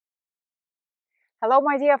Hello,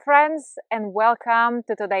 my dear friends, and welcome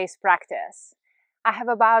to today's practice. I have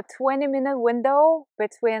about 20-minute window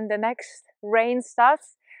between the next rain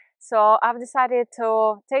starts, so I've decided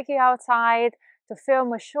to take you outside to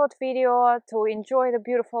film a short video to enjoy the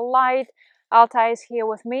beautiful light. Altai is here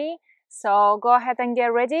with me, so go ahead and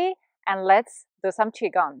get ready and let's do some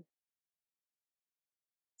Qigong.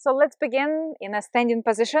 So let's begin in a standing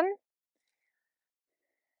position,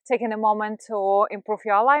 taking a moment to improve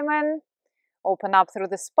your alignment. Open up through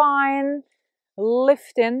the spine,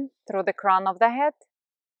 lifting through the crown of the head,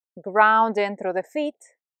 grounding through the feet,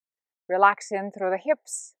 relaxing through the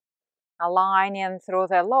hips, aligning through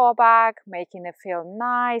the lower back, making it feel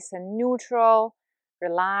nice and neutral,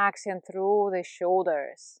 relaxing through the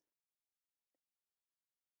shoulders.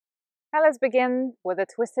 Now let's begin with a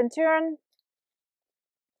twist and turn.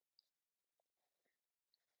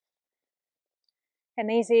 An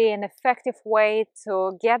easy and effective way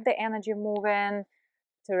to get the energy moving,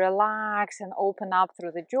 to relax and open up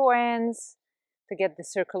through the joints, to get the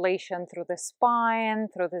circulation through the spine,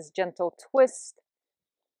 through this gentle twist.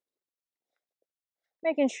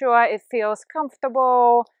 Making sure it feels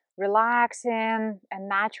comfortable, relaxing, and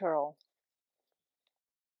natural.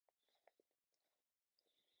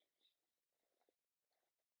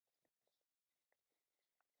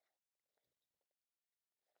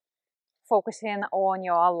 Focusing on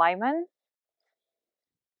your alignment.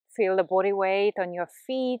 Feel the body weight on your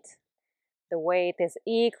feet. The weight is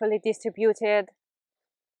equally distributed.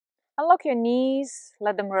 Unlock your knees,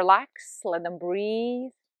 let them relax, let them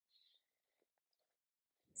breathe.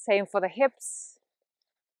 Same for the hips.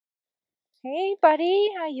 Hey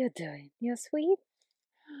buddy, how you doing? You sweet?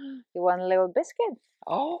 You want a little biscuit?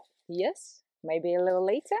 Oh, yes. Maybe a little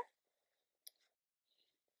later?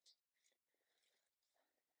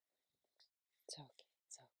 It's okay,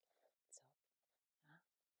 it's okay, it's okay.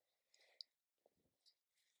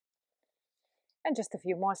 And just a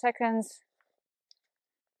few more seconds.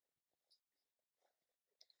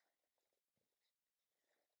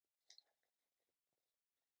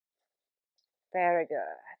 Very good.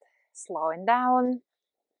 Slowing down.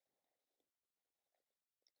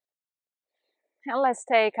 And let's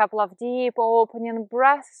take a couple of deep opening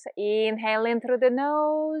breaths. Inhale in through the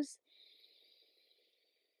nose.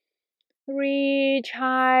 Reach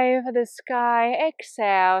high for the sky.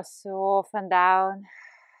 Exhale, soften down.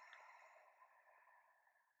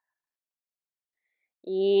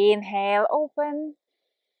 Inhale, open.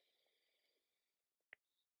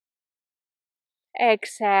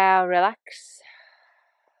 Exhale, relax.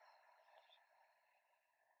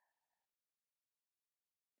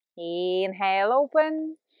 Inhale,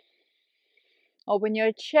 open. Open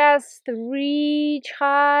your chest, reach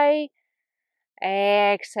high.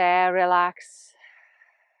 Exhale, relax.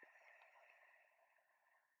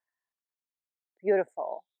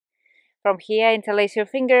 Beautiful. From here, interlace your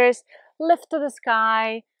fingers, lift to the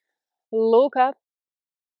sky, look up.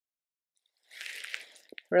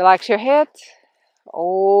 Relax your head,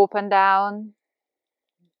 open down.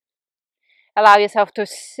 Allow yourself to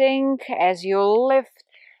sink as you lift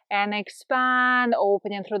and expand,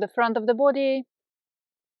 opening through the front of the body.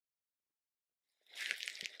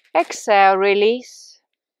 Exhale, release.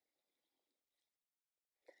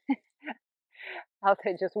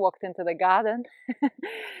 Altai just walked into the garden.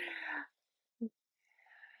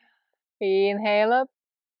 Inhale up.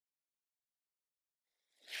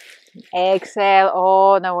 Exhale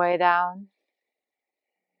all the way down.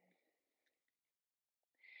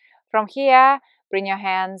 From here, bring your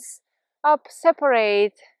hands up,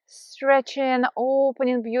 separate, stretching,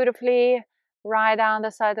 opening beautifully right down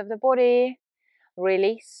the side of the body.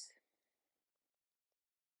 Release.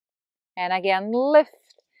 And again, lift.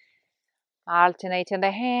 Alternating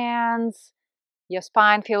the hands. Your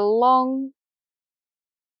spine feels long.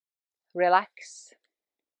 Relax.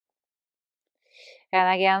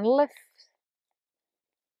 And again, lift.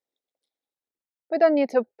 We don't need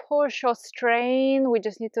to push or strain. We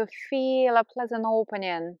just need to feel a pleasant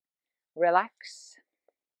opening. Relax.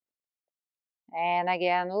 And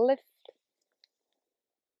again, lift.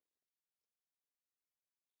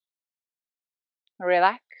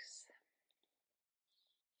 Relax.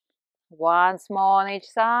 Once more on each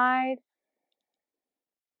side.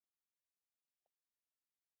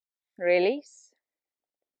 Release.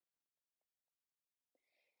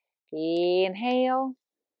 Inhale.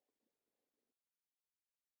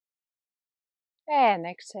 And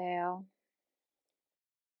exhale.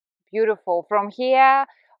 Beautiful. From here,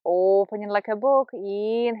 opening like a book.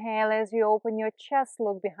 Inhale as you open your chest,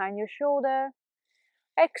 look behind your shoulder.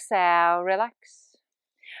 Exhale, relax.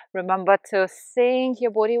 Remember to sink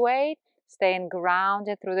your body weight, staying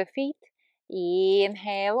grounded through the feet.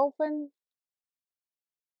 Inhale, open.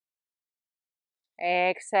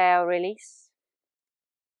 Exhale, release.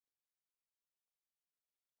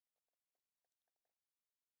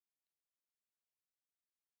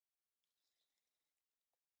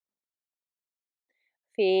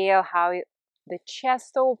 Feel how the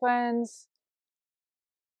chest opens,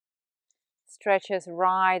 stretches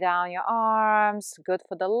right down your arms, good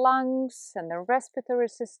for the lungs and the respiratory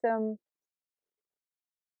system,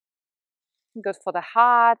 good for the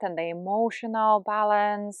heart and the emotional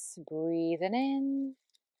balance. Breathing in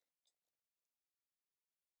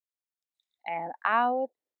and out.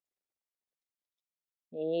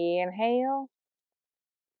 Inhale,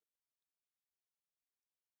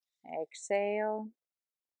 exhale.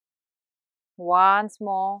 Once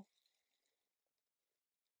more,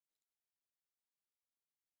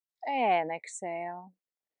 and exhale.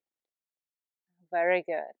 Very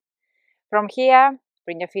good. From here,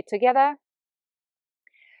 bring your feet together.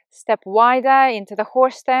 Step wider into the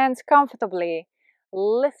horse stance comfortably,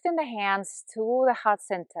 lifting the hands to the heart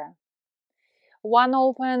center. One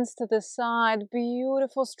opens to the side,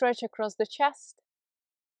 beautiful stretch across the chest.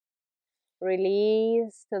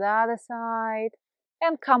 Release to the other side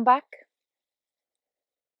and come back.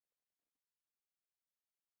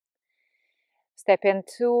 Step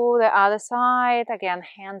into the other side, again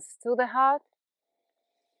hands to the heart.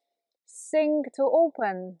 Sink to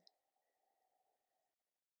open.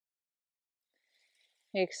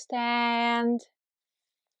 Extend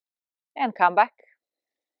and come back.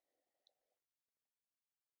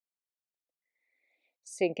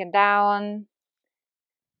 Sinking down.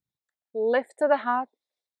 Lift to the heart.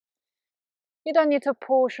 You don't need to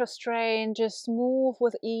push or strain, just move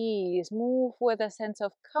with ease, move with a sense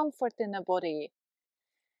of comfort in the body.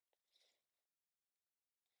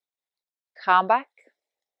 Come back.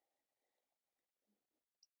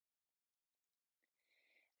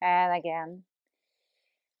 And again,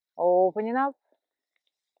 opening up.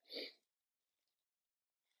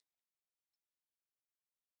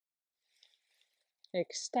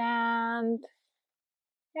 Extend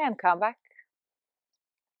and come back.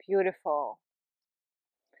 Beautiful.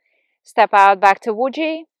 Step out back to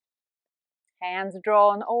Wuji. Hands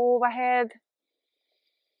drawn overhead.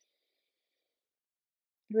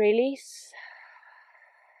 Release.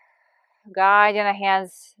 Guiding the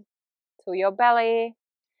hands to your belly.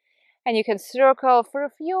 And you can circle for a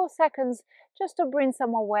few seconds just to bring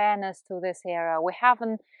some awareness to this area. We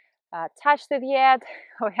haven't touched it yet.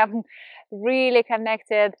 We haven't really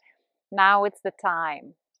connected. Now it's the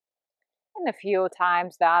time. And a few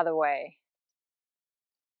times the other way.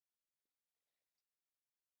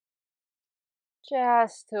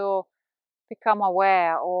 Just to become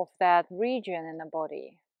aware of that region in the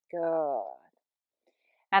body. Good.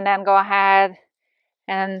 And then go ahead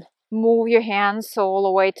and move your hands all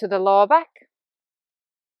the way to the lower back.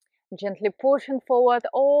 Gently pushing forward,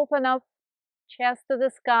 open up, chest to the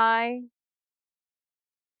sky.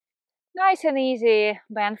 Nice and easy,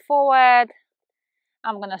 bend forward.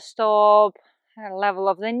 I'm gonna stop at the level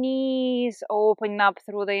of the knees, opening up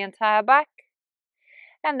through the entire back.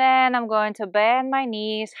 And then I'm going to bend my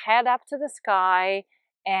knees, head up to the sky,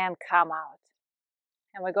 and come out.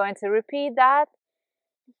 And we're going to repeat that.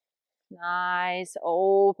 Nice,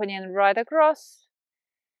 opening right across.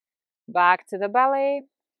 Back to the belly.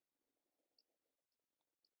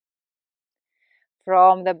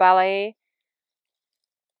 From the belly,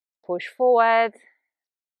 push forward.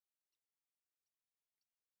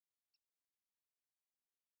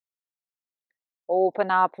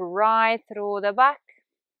 Open up right through the back.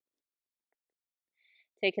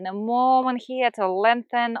 Taking a moment here to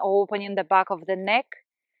lengthen, opening the back of the neck.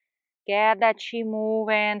 Get that chi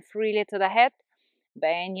moving freely to the head.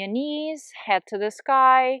 Bend your knees, head to the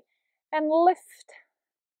sky, and lift.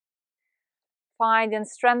 Finding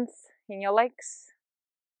strength in your legs.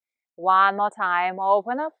 One more time,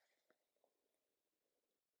 open up.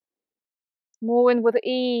 Moving with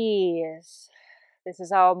ease. This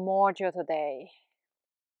is our mojo today.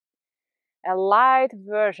 A light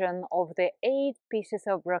version of the 8 pieces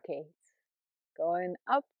of brocades. Going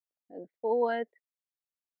up and forward.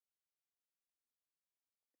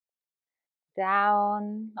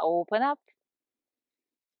 Down, open up.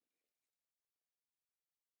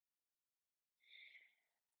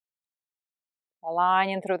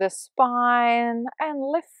 Aligning through the spine and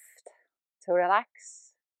lift to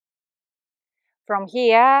relax. From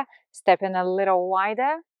here, stepping a little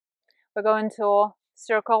wider. We're going to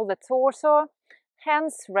circle the torso,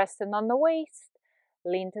 hands resting on the waist,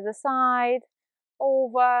 lean to the side,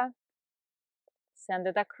 over, send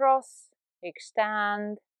it across,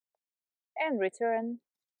 extend, and return.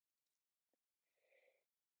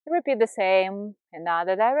 Repeat the same in the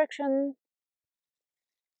other direction.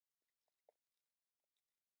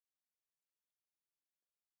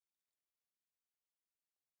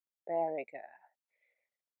 Very good.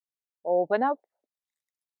 Open up,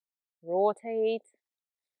 rotate,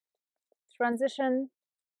 transition,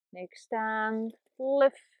 extend,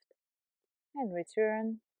 lift, and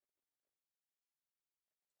return.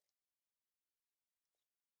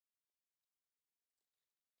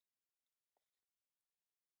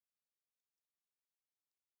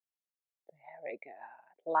 Very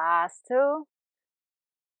good. Last two.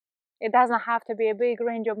 It doesn't have to be a big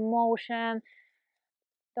range of motion.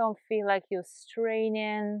 Don't feel like you're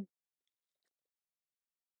straining.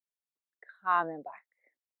 Coming back.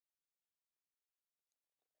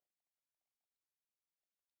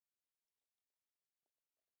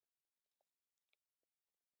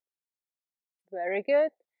 Very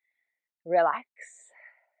good. Relax.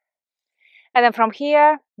 And then from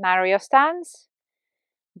here, narrow your stance.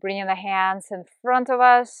 Bringing the hands in front of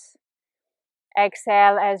us.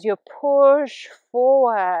 Exhale as you push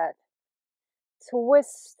forward.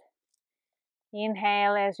 Twist.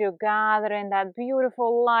 Inhale as you gather in that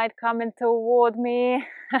beautiful light coming toward me.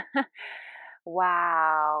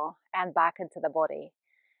 Wow. And back into the body.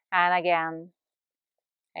 And again,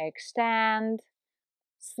 extend.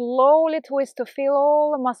 Slowly twist to feel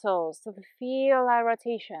all the muscles, to feel that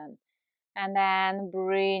rotation. And then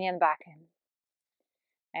bring it back in.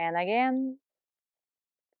 And again,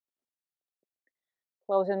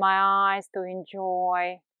 closing my eyes to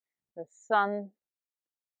enjoy the sun.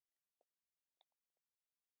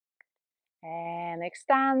 And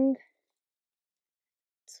extend.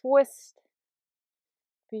 Twist.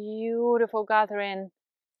 Beautiful gathering.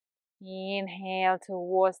 Inhale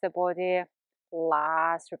towards the body.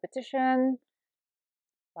 Last repetition.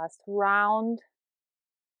 Last round.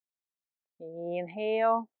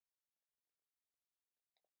 Inhale.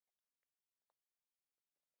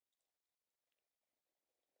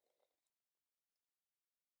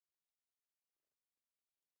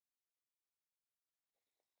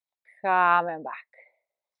 Coming back.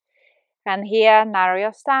 And here, narrow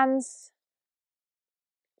your stance.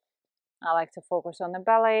 I like to focus on the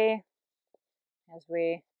belly as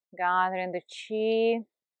we gather in the chi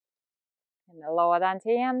in the lower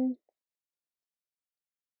dantian.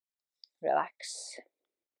 Relax.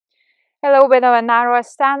 A little bit of a narrower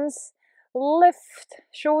stance. Lift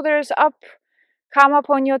shoulders up, come up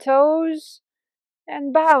on your toes,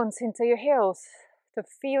 and bounce into your heels to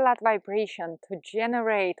feel that vibration, to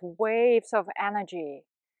generate waves of energy.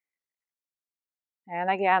 And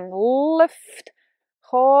again, lift,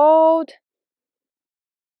 hold,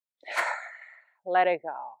 let it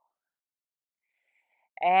go.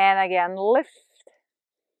 And again, lift.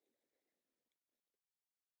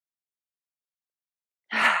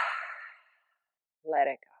 Let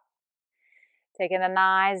it go. Taking a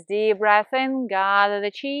nice deep breath in, gather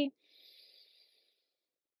the chi.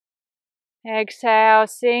 Exhale,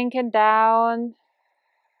 sinking down.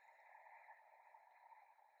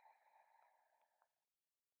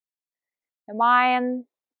 The mind,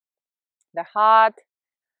 the heart,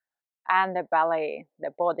 and the belly, the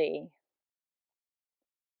body.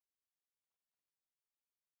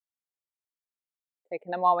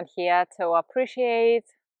 Taking a moment here to appreciate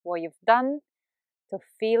what you've done, to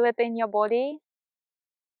feel it in your body.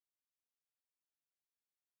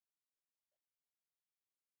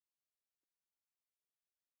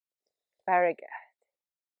 Very good.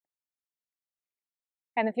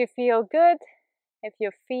 And if you feel good, if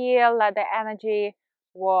you feel that the energy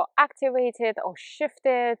was activated or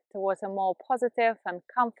shifted towards a more positive and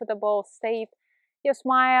comfortable state, you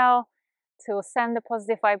smile to send the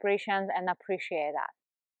positive vibrations and appreciate that.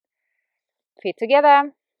 Feet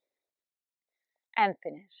together and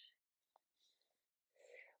finish.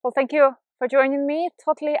 Well, thank you for joining me.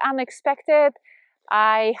 Totally unexpected.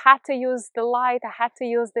 I had to use the light. I had to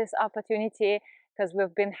use this opportunity because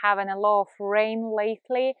we've been having a lot of rain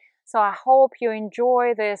lately. So I hope you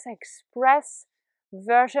enjoy this express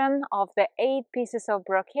version of the 8 pieces of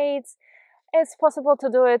brocades. It's possible to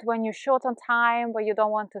do it when you're short on time, but you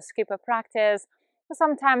don't want to skip a practice.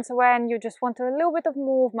 Sometimes when you just want a little bit of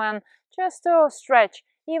movement, just to stretch,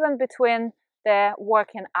 even between the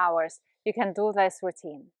working hours, you can do this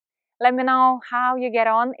routine. Let me know how you get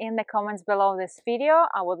on in the comments below this video.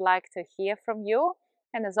 I would like to hear from you.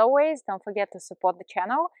 And as always, don't forget to support the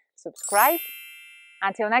channel, subscribe.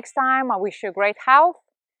 Until next time, I wish you great health,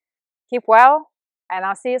 keep well, and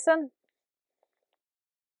I'll see you soon.